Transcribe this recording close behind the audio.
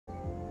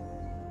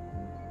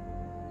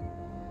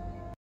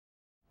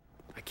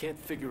I can't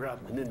figure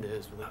out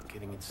Menendez without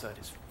getting inside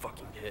his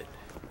fucking head.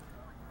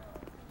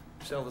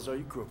 Salazar,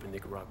 you grew up in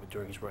Nicaragua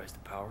during his rise to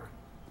power.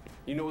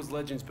 You know his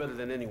legends better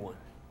than anyone.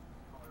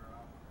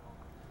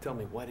 Tell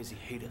me, why does he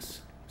hate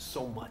us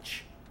so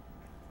much?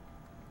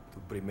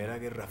 Tu primera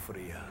guerra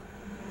fría.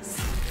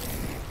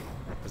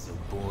 As a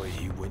boy,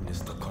 he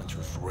witnessed the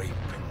country's rape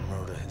and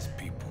murder his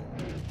people.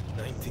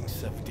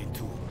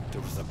 1972,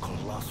 there was a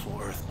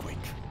colossal earthquake.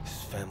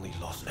 His family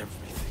lost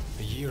everything.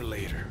 A year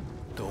later,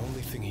 the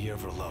only thing he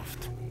ever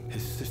loved,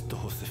 his sister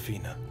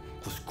Josefina,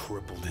 was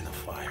crippled in a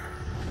fire.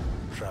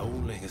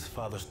 Raúl and his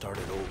father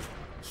started over,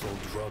 sold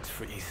drugs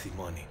for easy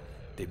money.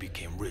 They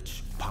became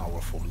rich,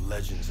 powerful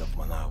legends of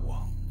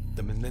Managua.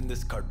 The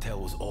Menendez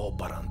cartel was all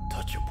but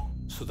untouchable,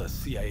 so the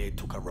CIA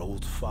took out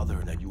Raúl's father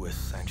in a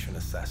US-sanctioned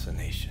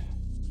assassination.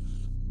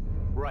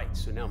 Right,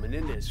 so now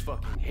Menendez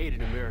fucking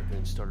hated America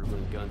and started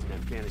running guns in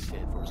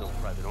Afghanistan for his own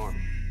private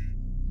army.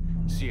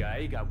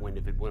 CIA got wind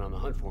of it, went on the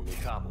hunt for him in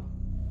Kabul.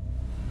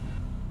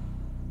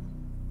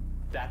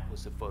 That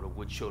was the photo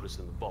Wood showed us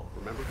in the vault,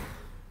 remember?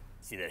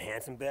 See that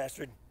handsome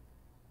bastard?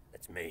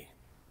 That's me.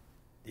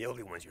 The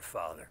ugly one's your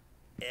father.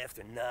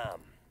 After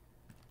Nam.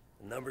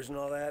 The numbers and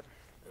all that,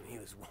 I mean, he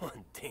was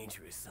one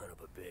dangerous son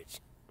of a bitch.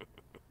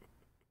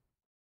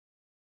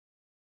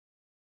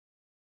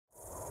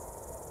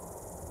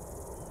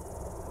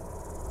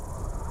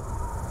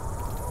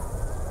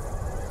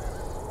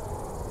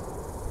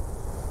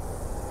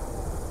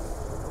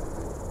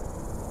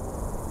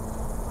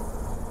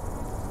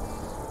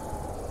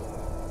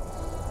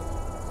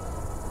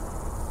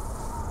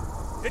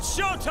 It's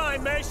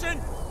showtime, Mason!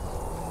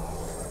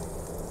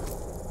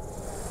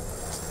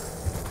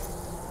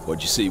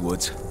 What'd you see,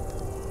 Woods?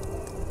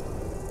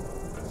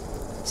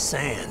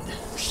 Sand.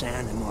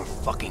 Sand and more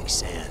fucking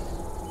sand.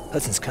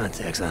 Hudson's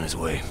contact's on his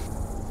way.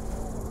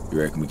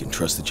 You reckon we can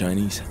trust the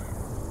Chinese?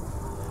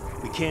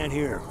 We can't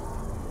here.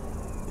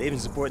 They've been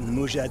supporting the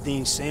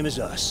Mujahideen same as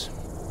us.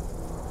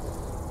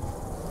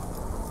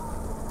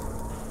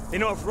 They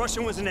know if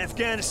Russia was in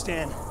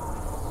Afghanistan,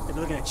 they'd be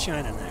looking at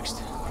China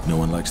next. No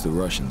one likes the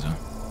Russians, huh?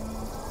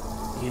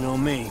 You know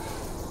me.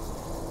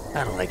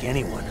 I don't like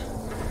anyone.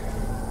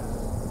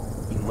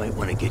 You might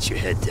want to get your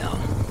head down.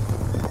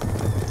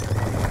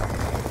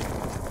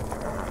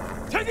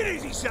 Take it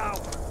easy, Sal!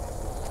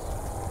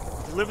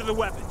 Deliver the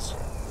weapons.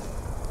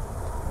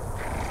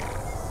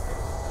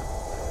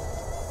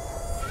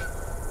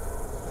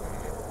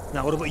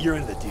 Now, what about your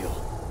end of the deal?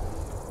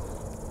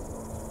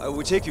 I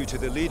will take you to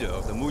the leader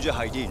of the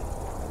Mujahideen.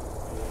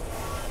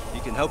 He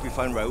can help you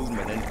find Raúl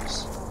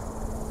Menendez.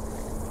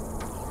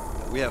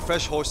 We have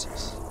fresh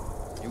horses.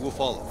 You will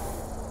follow.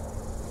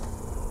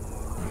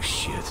 Oh,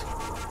 shit.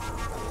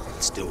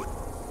 Let's do it.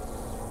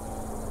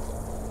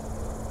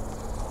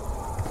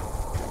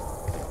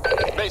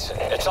 Mason,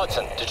 it's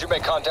Hudson. Did you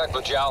make contact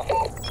with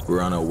Zhao?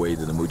 We're on our way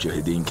to the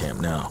Mujahideen camp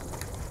now.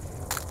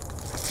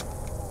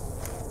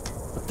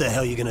 What the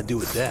hell are you gonna do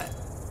with that?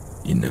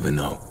 You never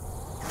know.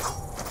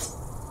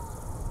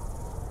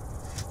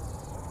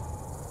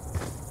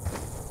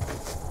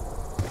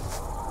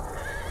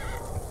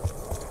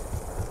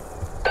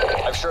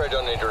 I'm sure I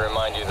don't need to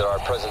remind you that our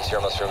presence here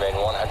must remain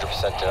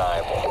 100%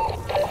 deniable.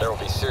 There will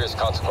be serious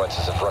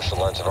consequences if Russia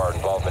learns of our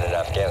involvement in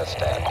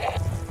Afghanistan.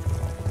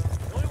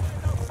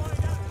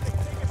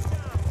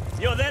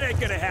 Yo, that ain't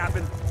gonna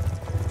happen.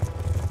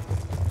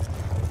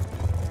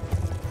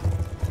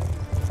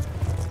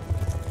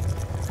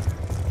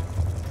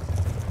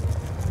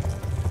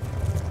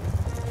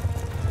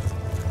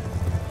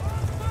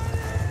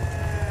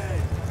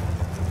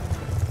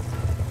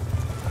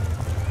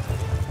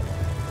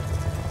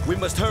 We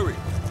must hurry.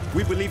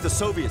 We believe the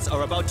Soviets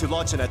are about to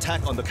launch an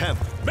attack on the camp.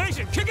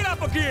 Mason, kick it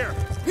up a gear!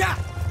 Yeah!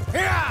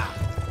 Yeah!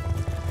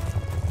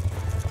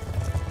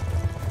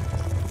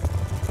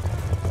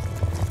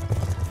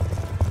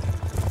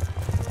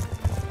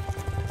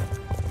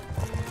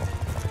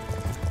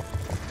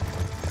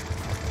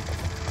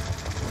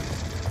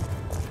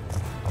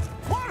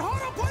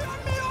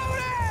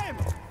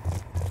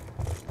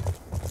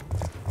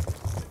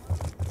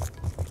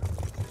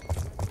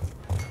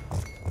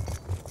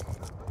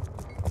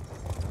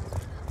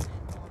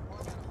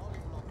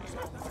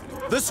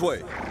 This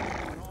way!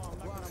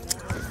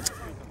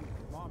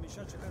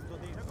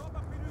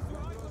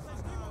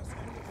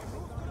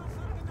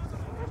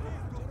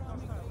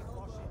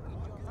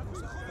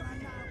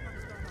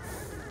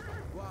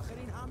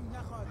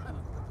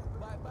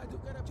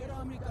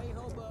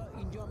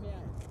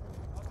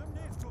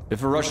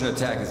 If a Russian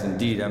attack is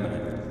indeed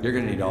imminent, you're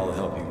gonna need all the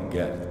help you can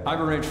get.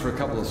 I've arranged for a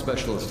couple of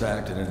specialists to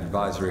act in an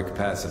advisory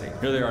capacity.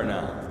 Here they are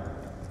now.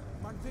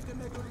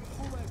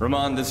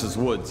 Rahman, this is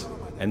Woods,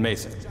 and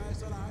Mason,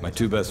 my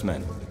two best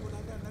men.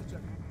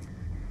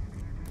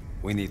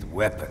 We need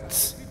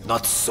weapons,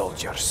 not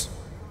soldiers.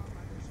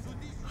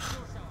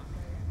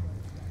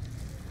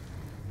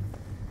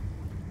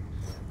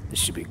 This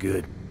should be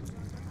good.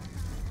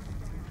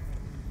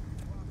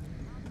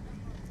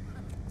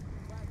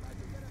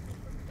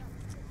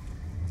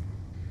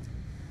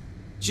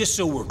 Just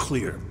so we're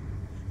clear,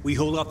 We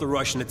hold off the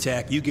Russian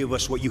attack, you give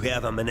us what you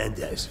have on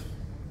Menendez.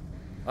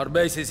 Our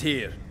base is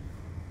here.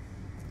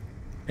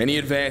 Any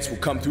advance will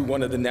come through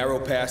one of the narrow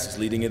passes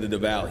leading into the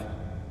valley.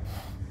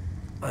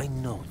 I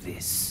know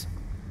this.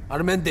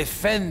 Our men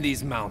defend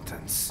these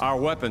mountains. Our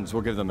weapons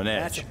will give them an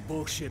That's edge. a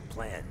bullshit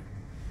plan.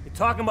 You're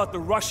talking about the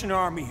Russian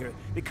army here.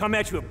 They come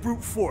at you with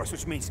brute force,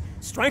 which means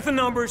strength in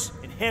numbers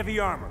and heavy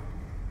armor.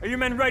 Are your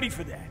men ready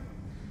for that?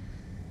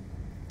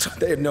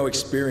 They have no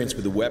experience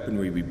with the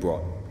weaponry we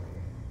brought.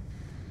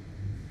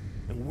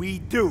 And we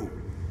do.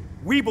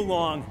 We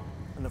belong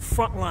on the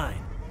front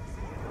line.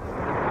 The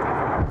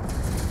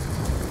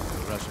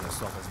Russian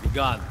assault has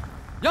begun.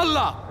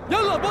 Yalla!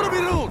 Yalla,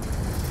 Borobirun!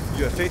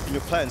 You have faith in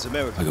your plans,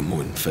 America. I got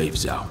more than faith,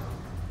 Zhao.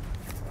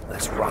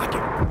 Let's rock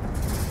it.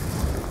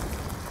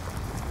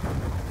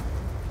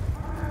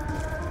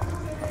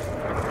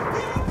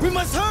 We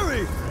must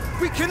hurry!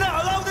 We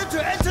cannot allow them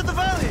to enter the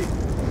valley!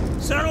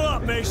 Settle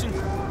up, Mason.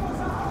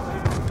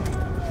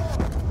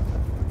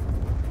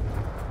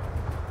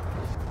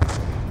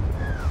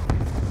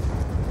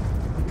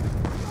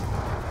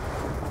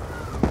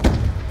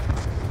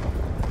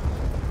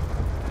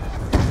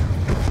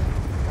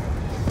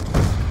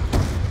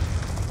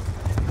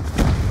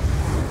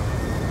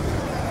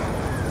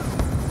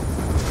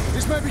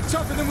 This may be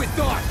tougher than we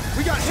thought.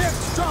 We got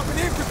hits dropping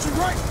infantry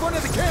right in front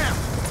of the camp.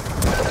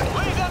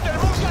 Lead them to the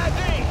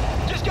Mujahideen!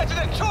 Just get to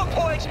the choke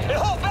points and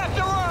hold back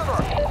their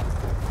armor!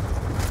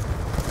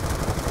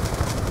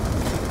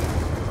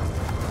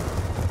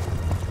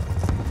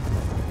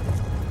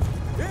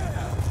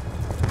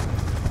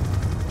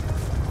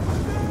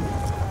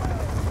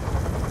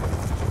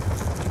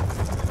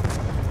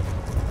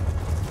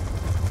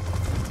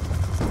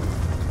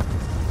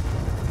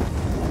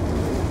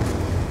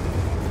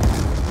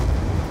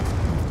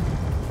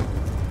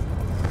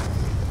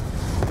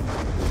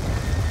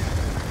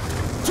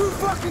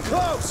 Fucking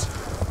close!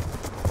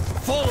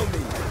 Follow me!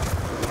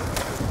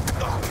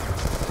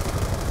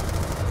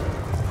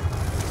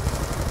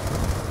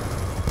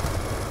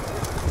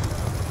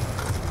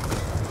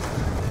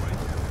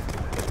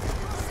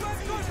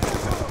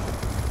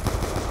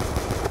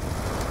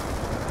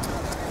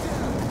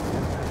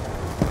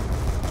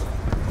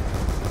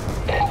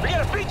 We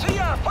got a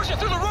BTR pushing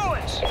through the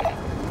ruins!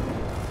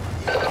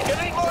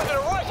 Gonna need more than a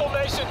rifle,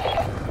 Mason!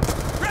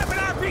 Grab an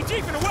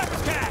RPG from the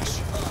weapons cache!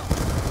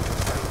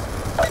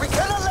 We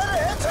cannot let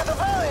it enter the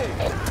valley!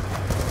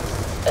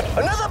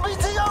 Another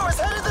BTR is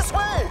headed this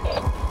way!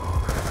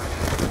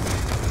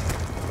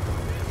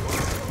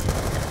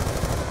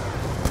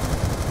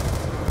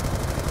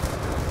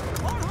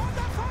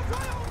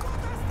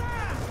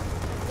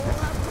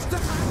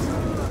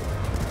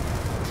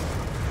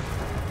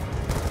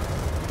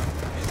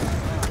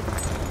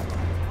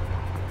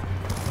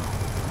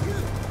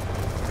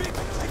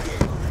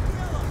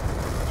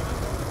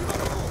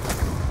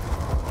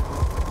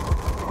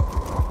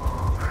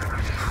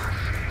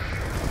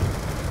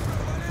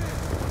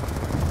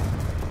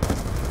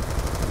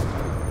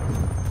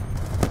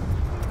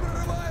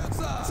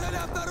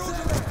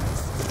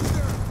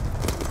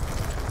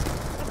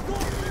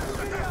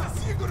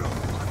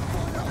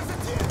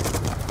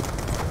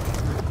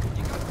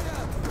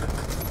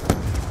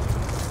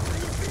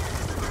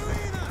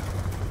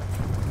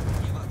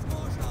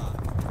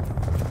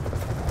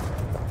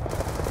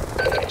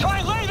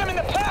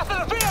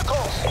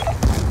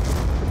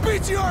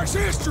 BTR's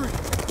history!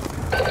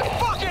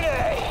 Fucking A!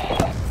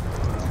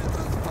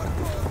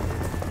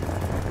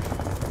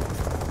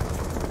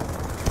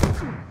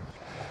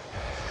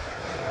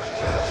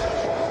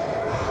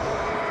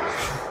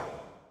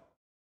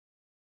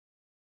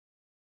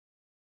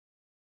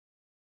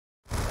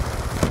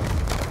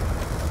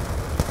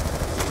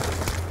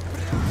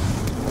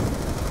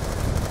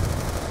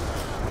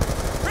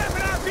 Grab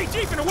an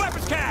RPG from the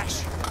weapons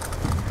cache!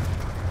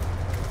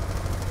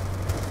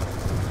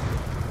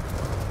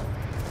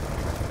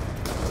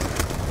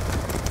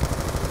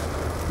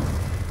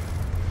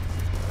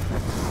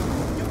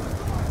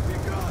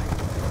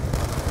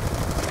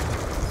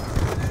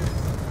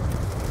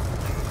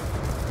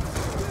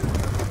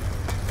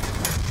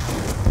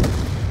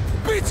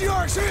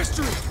 BTR's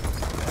history!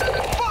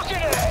 Fucking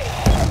A!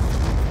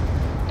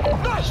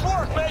 Nice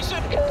work,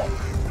 Mason!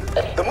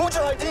 The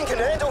Mujahideen can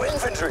handle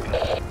infantry.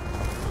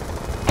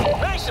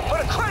 Mason,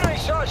 put a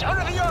cratering charge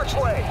under the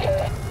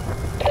archway!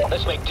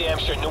 Let's make damn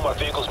sure no more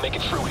vehicles make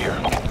it through here.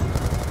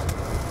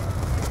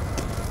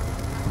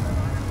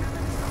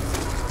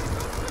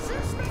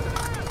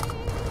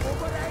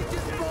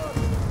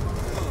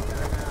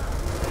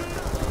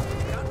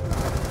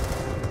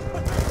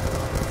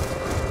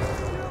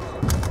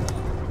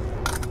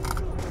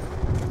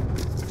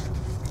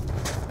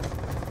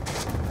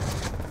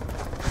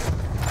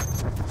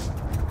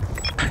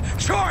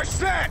 Charge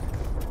set!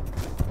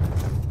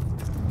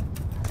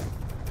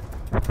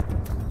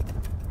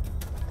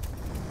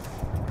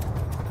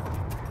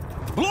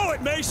 Blow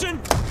it, Mason!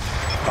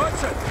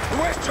 Hudson, the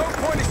west choke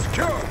point is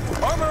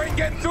secure. Armor ain't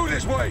getting through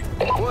this way.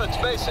 Woods,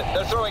 Mason,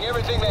 they're throwing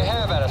everything they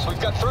have at us.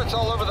 We've got threats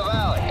all over the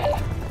valley.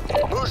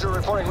 Hoosier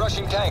reporting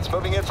rushing tanks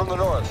moving in from the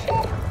north.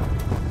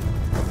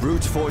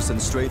 Brute force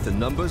and strength in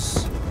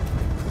numbers?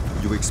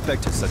 You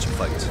expected such a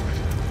fight.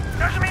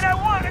 Doesn't mean I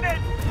wanted it!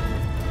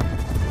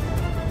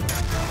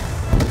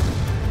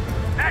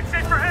 That's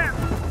it for him!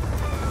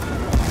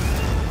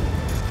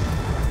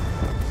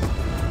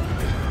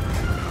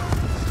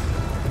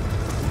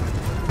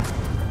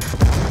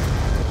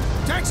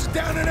 Tanks are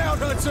down and out,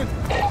 Hudson!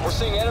 We're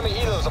seeing enemy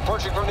helos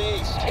approaching from the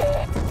east.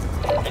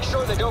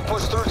 Ensure they don't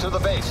push through to the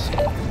base.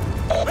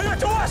 Leave it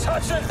to us,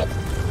 Hudson!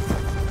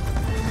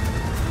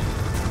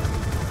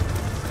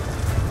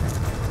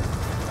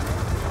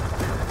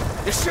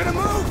 You should have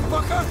moved,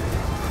 fucker!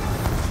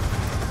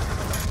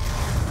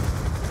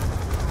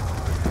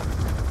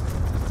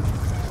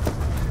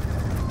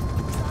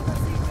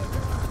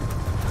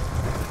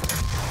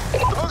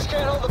 The Moose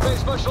can't hold the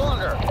base much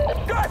longer.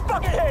 Go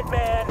fucking head,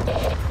 man!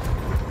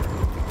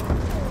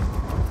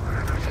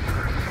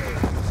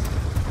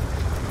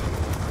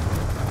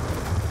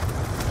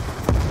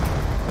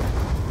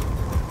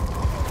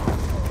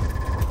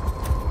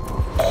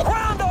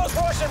 Ground those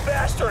Russian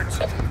bastards!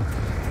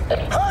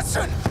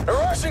 Hudson! The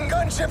Russian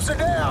gunships are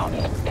down!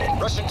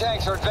 Russian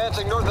tanks are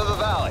advancing north of the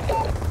valley.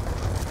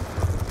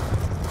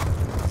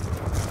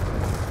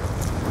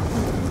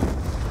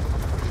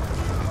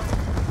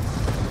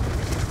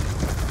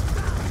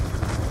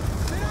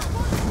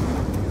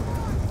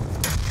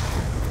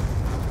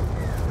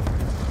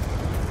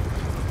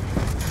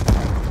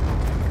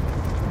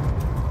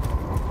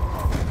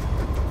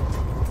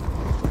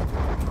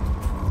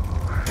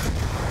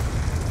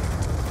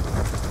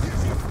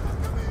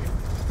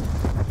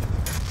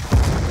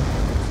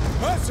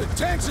 Hudson,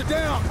 tanks are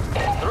down!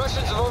 The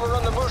Russians have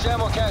overrun the Moose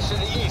ammo cache to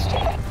the east.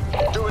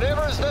 Do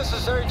whatever is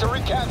necessary to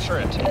recapture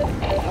it.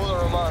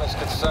 Mullah Roman is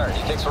concerned.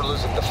 He thinks we're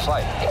losing the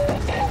fight.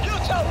 You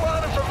tell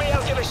Roman from me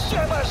I'll give a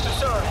shit about his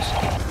concerns.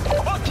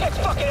 We'll kick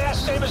fucking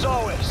ass same as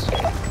always.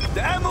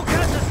 The ammo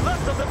cache is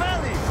left of the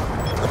valley.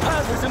 The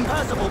path is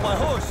impassable by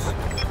horse.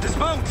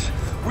 Dismount.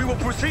 We will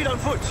proceed on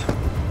foot.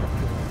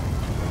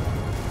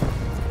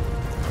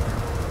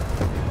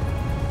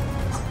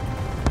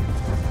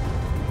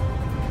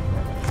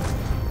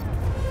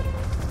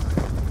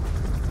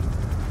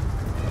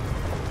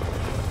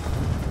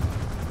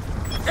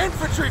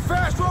 Infantry,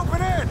 fast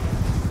roping in!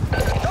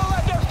 Don't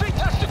let their feet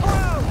touch the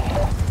ground!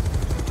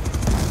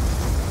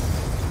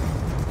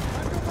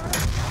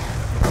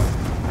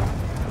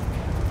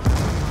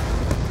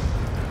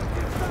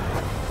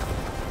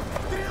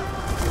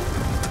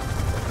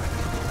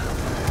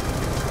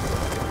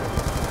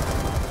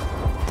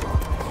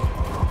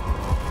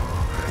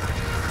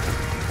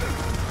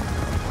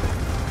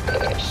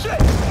 Shit!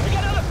 We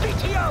got another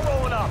PTR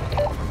rolling up!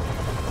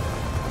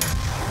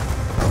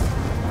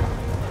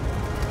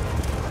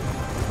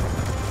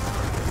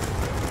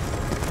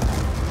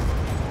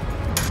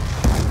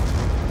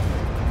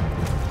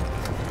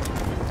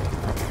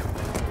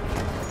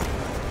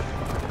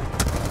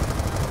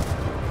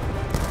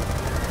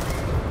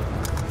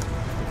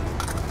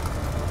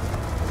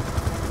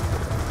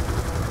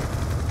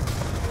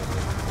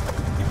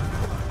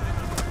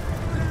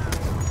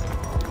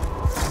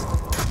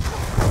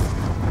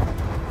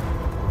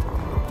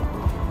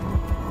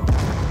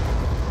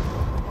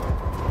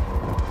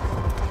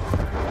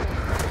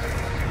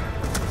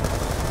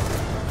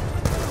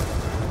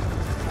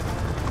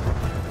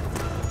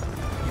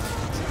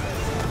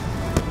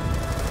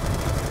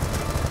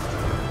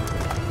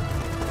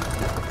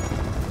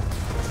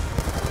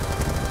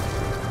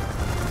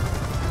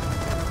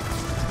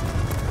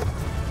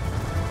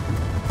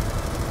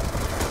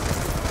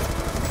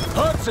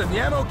 Hudson, the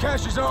ammo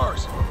cache is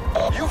ours.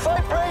 You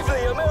fight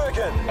bravely,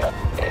 American!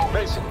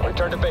 Mason,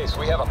 return to base.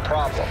 We have a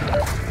problem.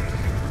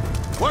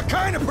 What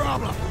kind of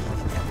problem?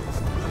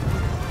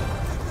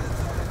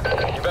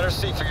 You better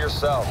see for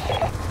yourself.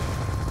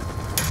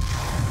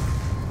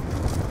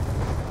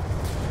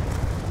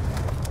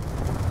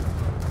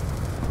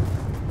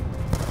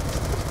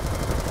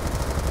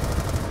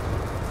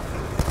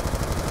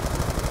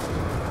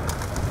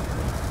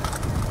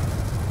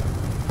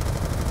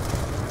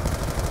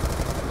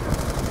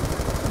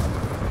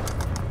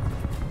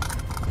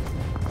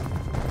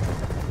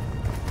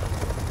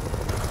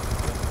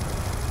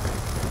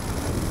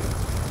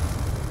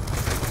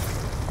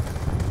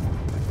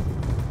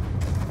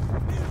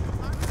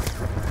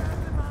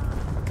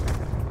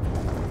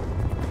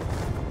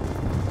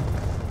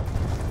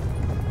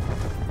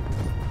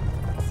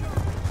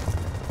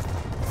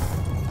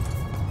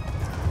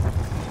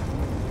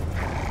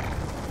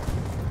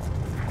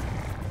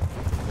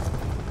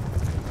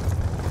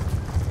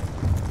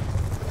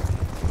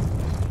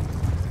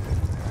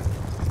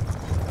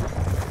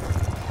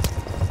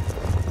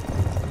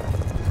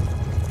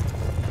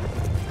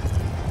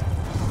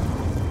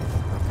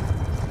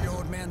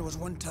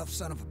 One tough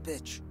son of a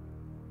bitch.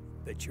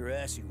 Bet your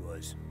ass he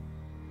was.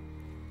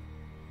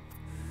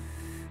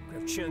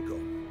 Kravchenko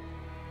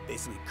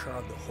basically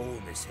carved a hole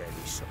in his head and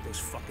he shoved those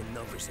fucking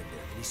numbers in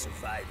there, and he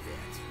survived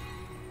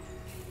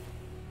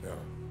that. No.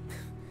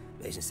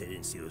 Mason said he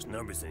didn't see those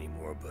numbers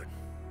anymore, but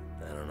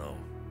I don't know.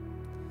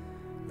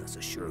 Not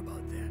so sure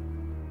about that.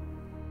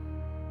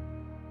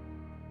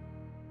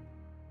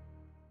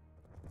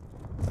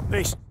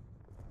 Mason,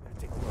 better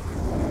take a look.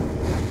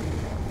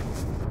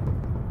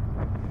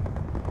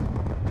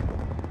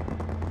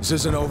 This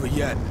isn't over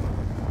yet.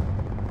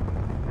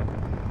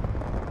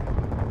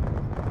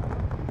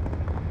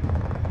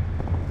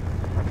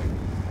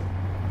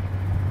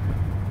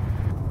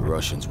 The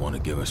Russians want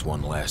to give us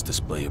one last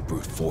display of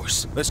brute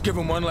force. Let's give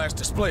them one last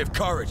display of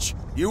courage.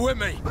 You with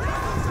me?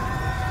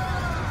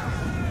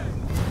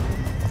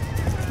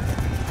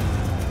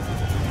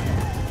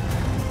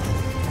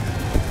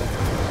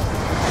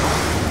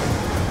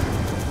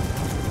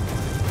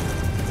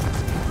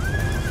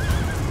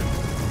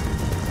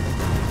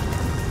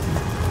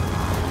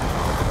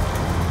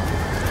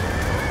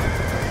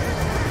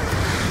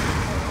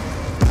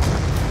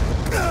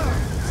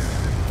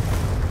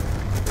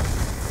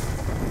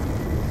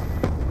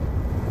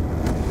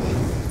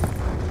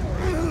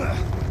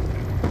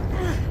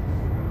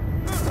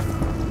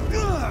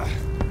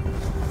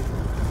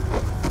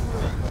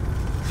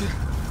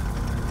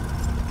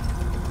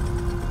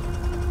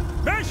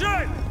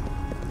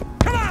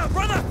 Come on,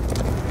 brother!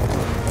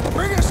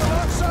 Bring us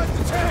alongside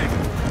the tank!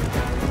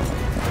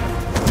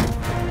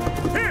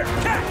 Here,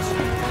 catch!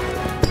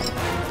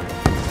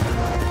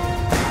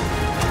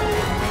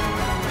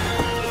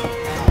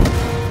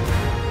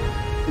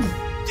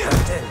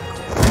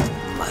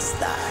 Must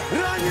die.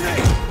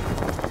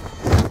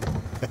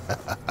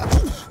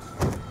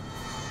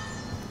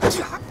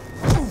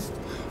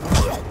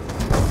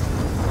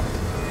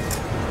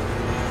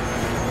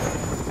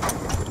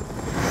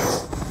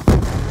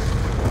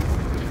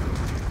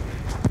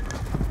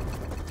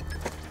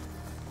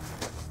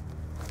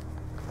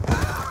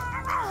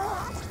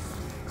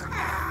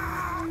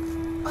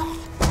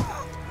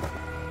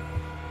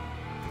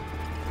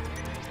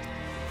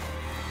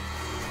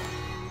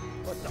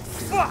 What the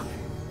fuck?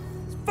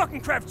 It's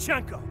fucking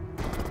Kravchenko.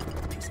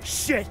 Piece of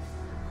shit.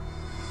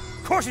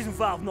 Of course he's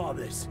involved in all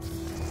this.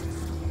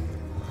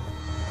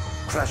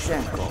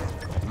 Kravchenko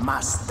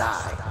must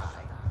die.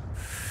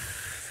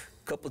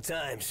 Couple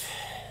times,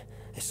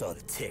 I saw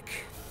the tick.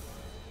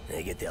 And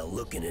I get that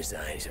look in his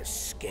eye, he starts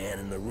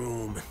scanning the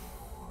room.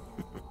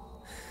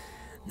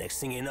 Next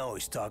thing you know,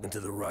 he's talking to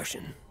the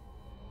Russian.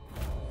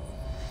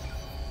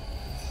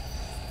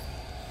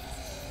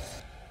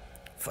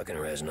 Fucking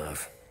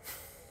Reznov.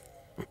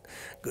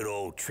 Good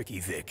old Tricky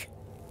Vic.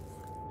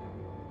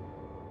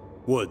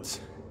 Woods.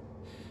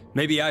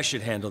 Maybe I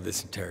should handle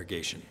this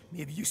interrogation.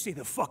 Maybe you stay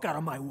the fuck out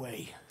of my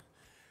way.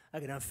 I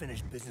got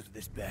unfinished business with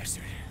this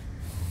bastard.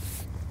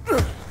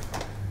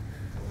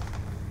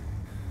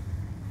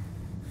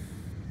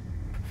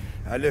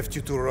 I left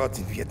you to rot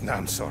in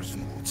Vietnam,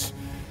 Sergeant Woods.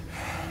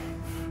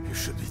 You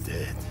should be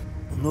dead.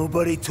 Well,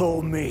 nobody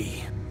told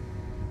me.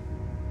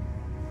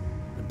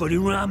 My buddy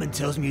Rahman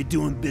tells me you're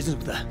doing business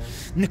with a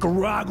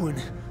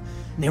Nicaraguan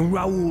named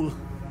Raul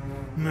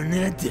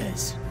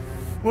Menendez.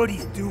 What do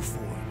you do for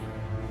him?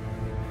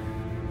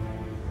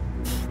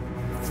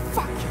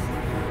 Fuck you!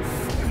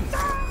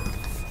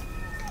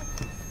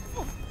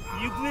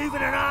 You believe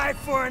in an eye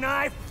for an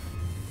eye?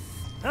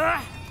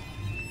 Huh?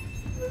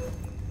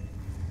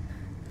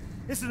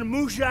 This is a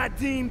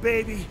Mujahideen,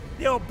 baby.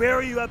 They'll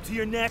bury you up to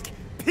your neck,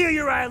 peel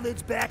your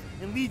eyelids back,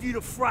 and leave you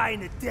to fry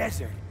in the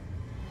desert.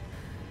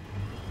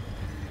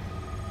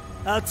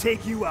 I'll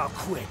take you out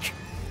quick.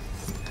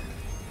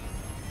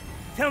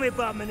 Tell me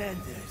about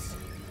Menendez.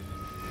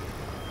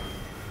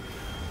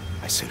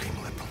 I sell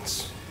him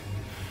weapons.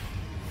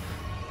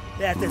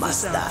 That doesn't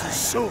sound too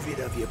Soviet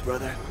of you,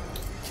 brother.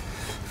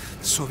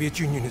 The Soviet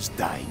Union is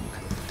dying.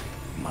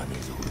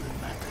 Money's all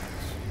that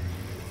matters.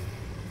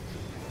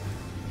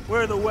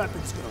 Where do the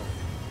weapons go?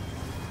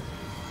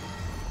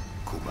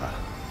 Cuba,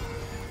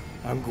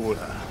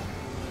 Angola,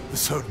 the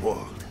Third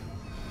World.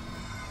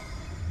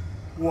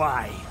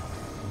 Why?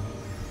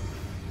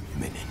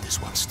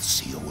 Menendez wants to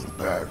see the world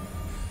burn.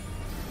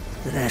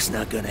 Then that's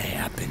not gonna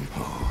happen.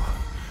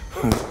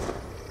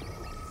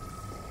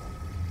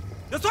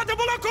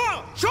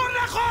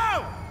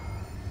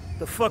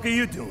 The fuck are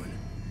you doing?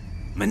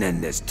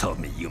 Menendez told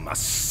me you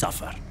must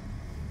suffer.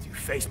 You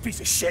face piece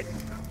of shit.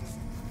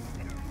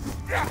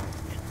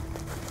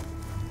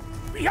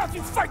 We helped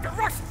you fight the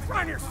Russians. We're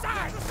on your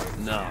side.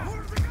 No.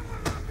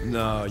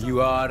 No,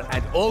 you are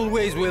and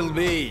always will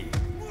be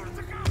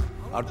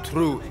our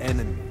true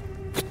enemy.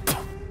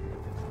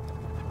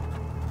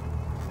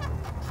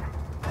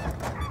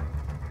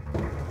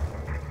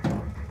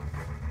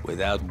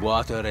 Without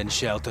water and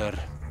shelter,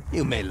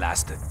 you may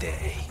last a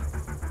day.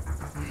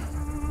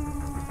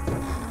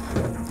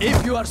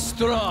 If you are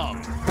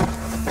strong,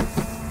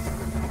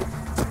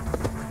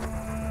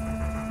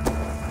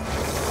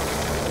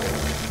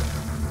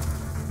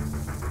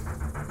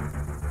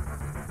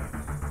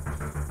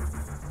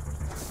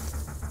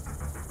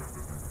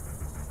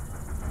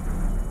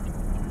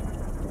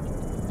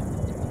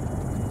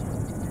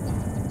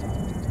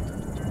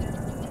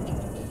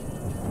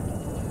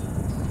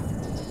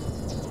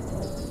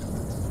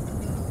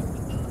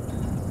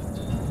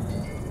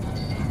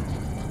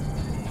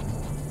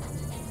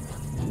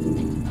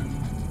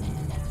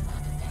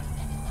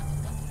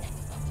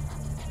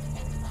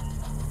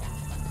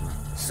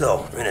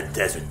 So, we're in a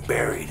desert,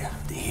 buried,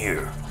 to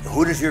here.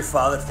 Who does your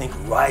father think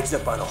rides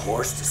up on a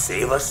horse to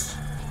save us?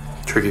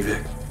 Tricky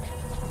Vic.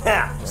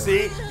 Yeah,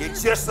 see? You're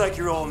just like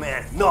your old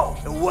man. No,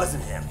 it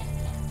wasn't him.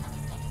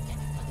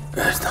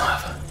 That's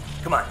not.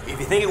 Come on, if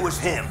you think it was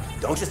him,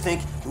 don't you think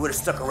he would have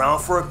stuck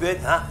around for a bit,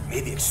 huh?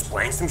 Maybe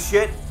explain some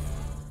shit?